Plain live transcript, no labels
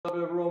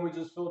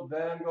we just filled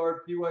Vanguard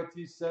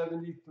PYT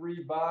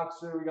 73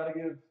 boxer. We got to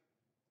give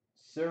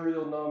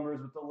serial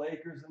numbers with the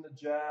Lakers and the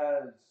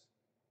Jazz.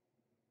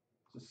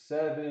 So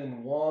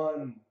 7,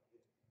 1,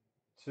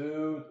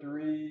 2,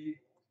 3,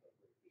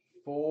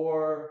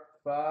 4,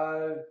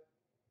 5,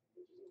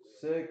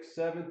 6,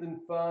 7th and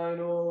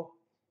final.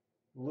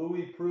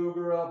 Louis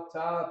Kruger up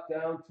top,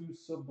 down to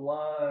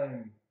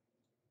Sublime.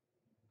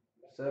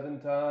 7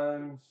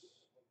 times.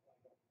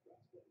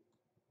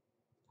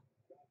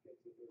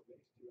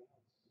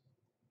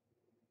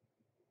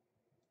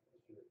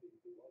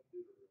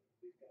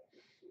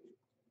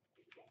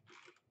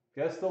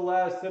 Guess the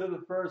last hit of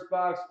the first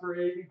box for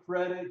Aiden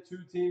credit. 2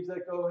 teams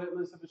that go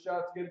hitless have a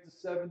shot to get it to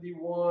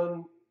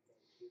 71.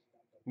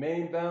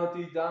 Main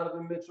bounty,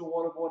 Donovan Mitchell,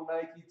 1 of 1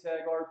 Nike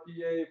tag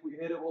RPA. If we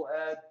hit it, we'll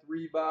add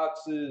 3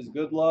 boxes.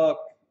 Good luck.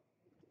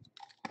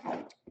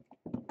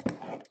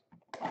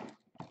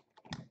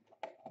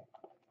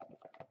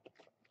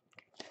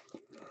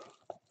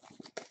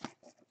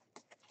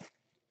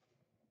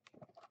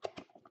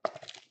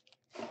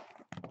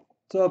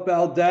 What's up,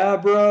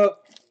 Aldabra?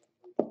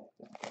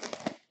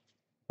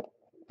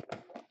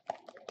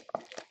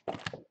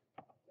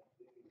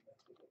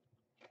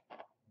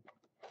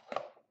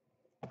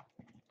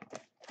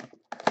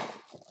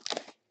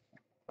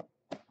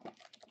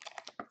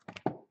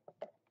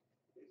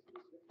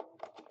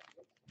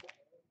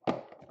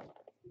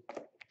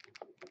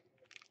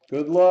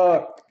 Good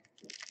luck.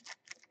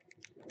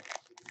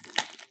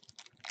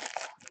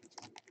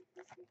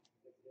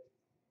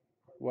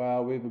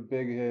 Wow, we have a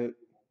big hit.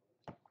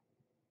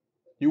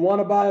 You want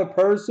to buy a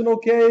personal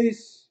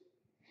case?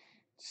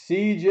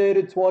 CJ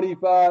to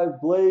 25,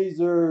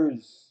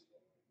 Blazers.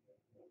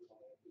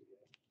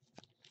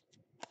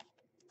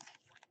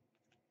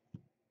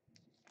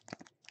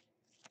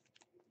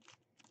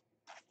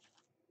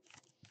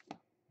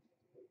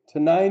 To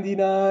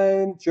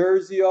 99,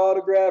 jersey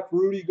autograph,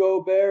 Rudy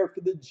Gobert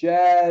for the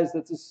Jazz.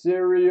 That's a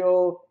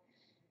serial.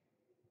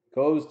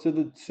 Goes to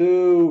the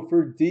 2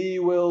 for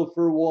D-Will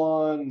for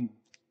 1.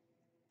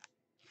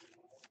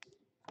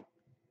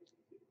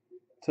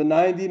 To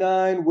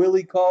 99,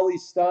 Willie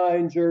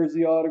Cauley-Stein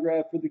jersey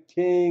autograph for the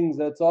Kings.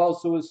 That's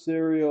also a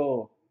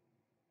serial.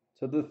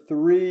 To the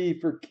 3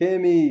 for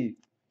Kimmy.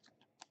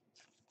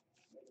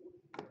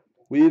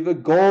 We have a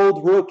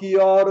gold rookie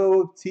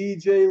auto of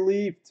TJ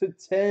Leaf to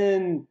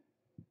 10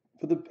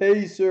 for the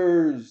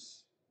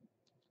Pacers.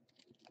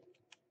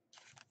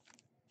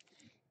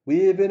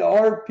 We have an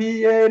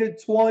RPA to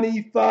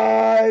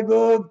 25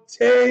 of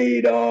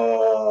Tatum.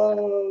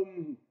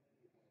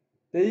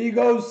 There you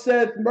go,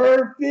 Seth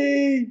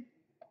Murphy.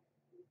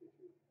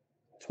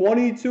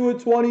 22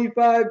 of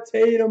 25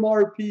 Tatum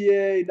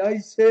RPA.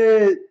 Nice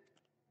hit.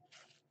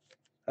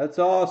 That's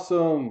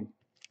awesome.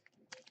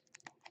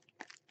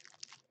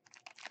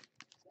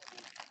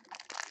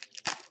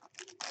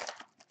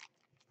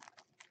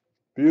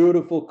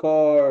 Beautiful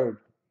card.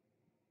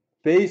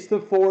 Base to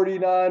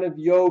 49 of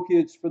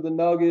Jokic for the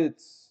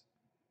Nuggets.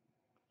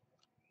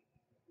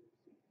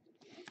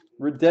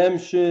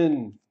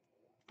 Redemption.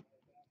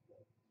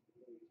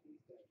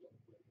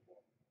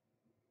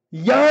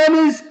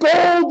 Giannis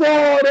gold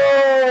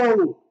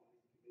auto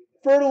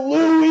for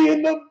Louis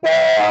in the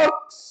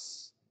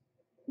box.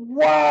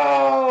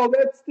 Wow,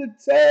 that's the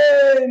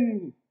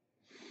 10.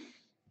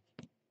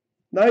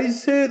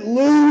 Nice hit,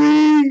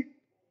 Louis.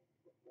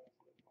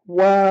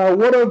 Wow,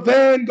 what a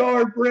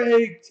Vanguard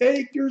break.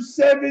 Take your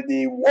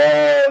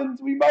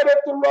 71s. We might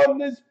have to run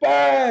this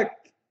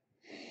back.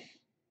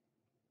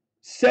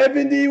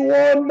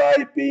 71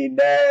 might be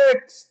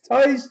next.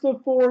 Tice to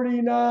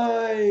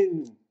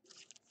 49.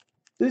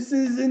 This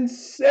is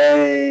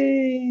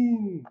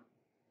insane.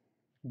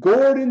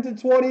 Gordon to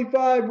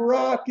 25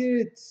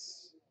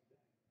 Rockets.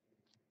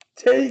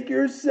 Take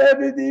your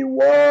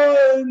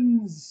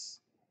 71s.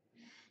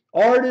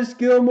 Artis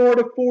Gilmore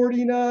to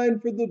 49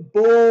 for the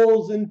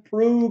Bulls and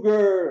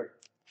Kruger.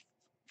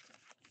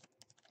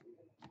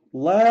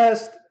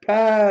 Last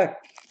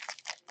pack.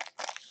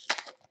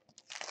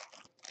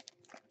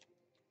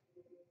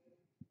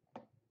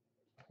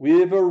 We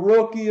have a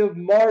rookie of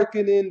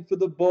Markkanen for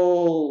the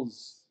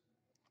Bulls.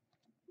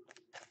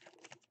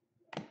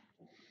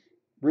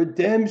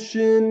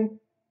 Redemption,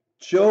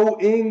 Joe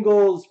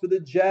Ingles for the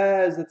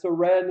Jazz. That's a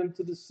random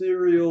to the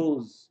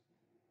serials.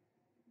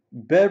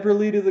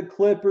 Beverly to the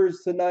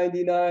Clippers to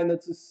 99.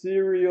 That's a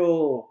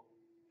serial.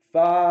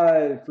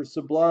 5 for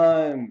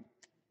Sublime.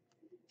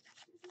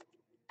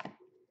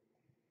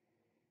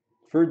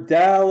 For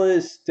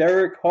Dallas,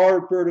 Derek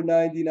Harper to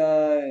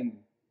 99.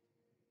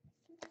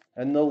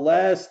 And the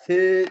last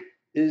hit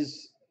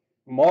is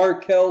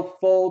Markelle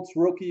Fultz,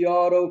 rookie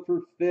auto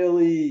for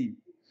Philly.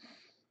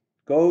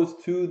 Goes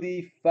to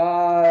the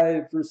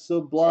 5 for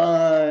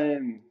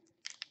Sublime.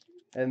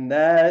 And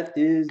that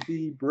is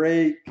the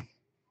break.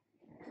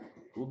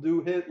 We'll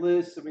do hit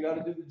lists, and we got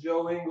to do the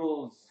Joe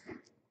Ingles.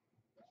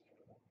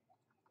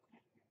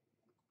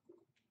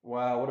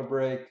 Wow, what a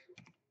break.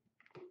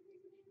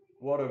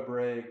 What a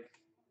break.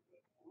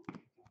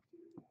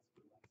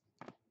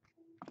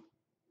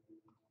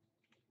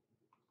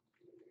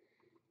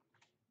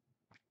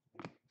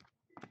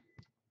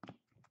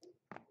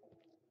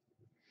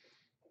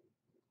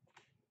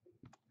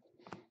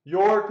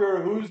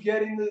 Yorker, who's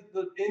getting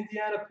the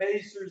Indiana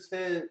Pacers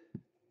hit?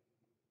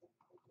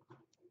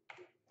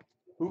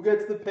 Who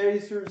gets the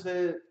Pacers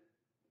hit?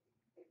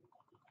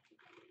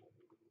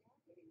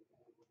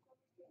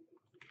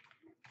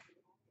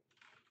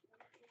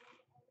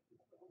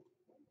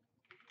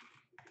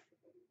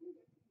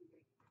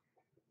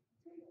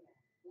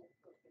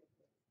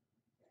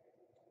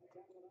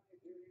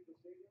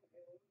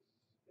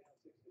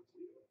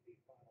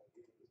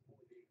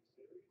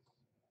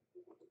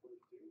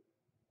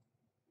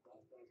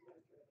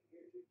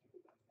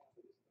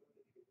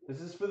 This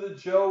is for the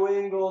Joe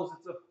Ingles.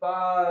 It's a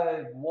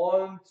 5.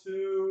 1,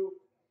 2,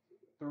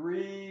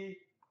 3,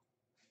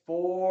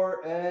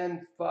 4,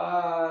 and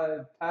 5.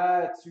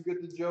 Pats, you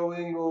get the Joe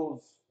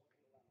Ingles.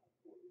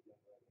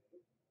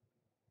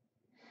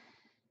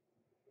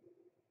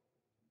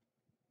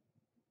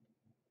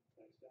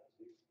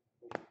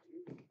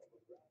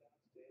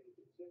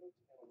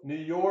 New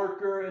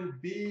Yorker and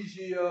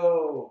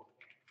Biggio.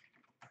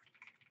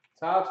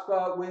 Top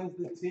spot wins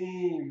the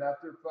team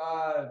after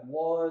 5.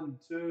 1,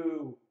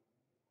 2,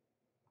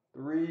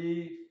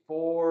 3,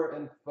 4,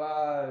 and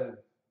 5.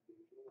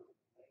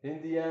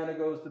 Indiana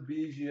goes to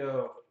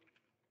Biggio.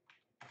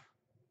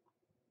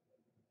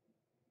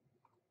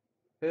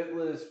 Hit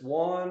list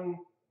 1,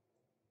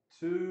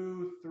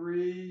 2,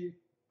 3,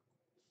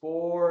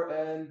 4,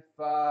 and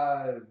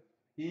 5.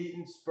 Heat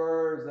and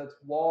Spurs. That's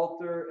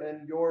Walter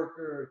and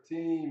Yorker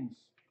teams.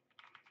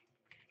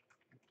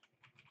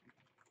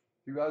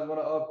 If you guys want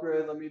to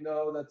upgrade, let me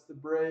know. That's the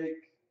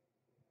break.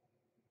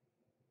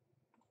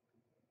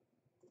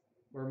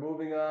 We're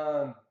moving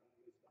on.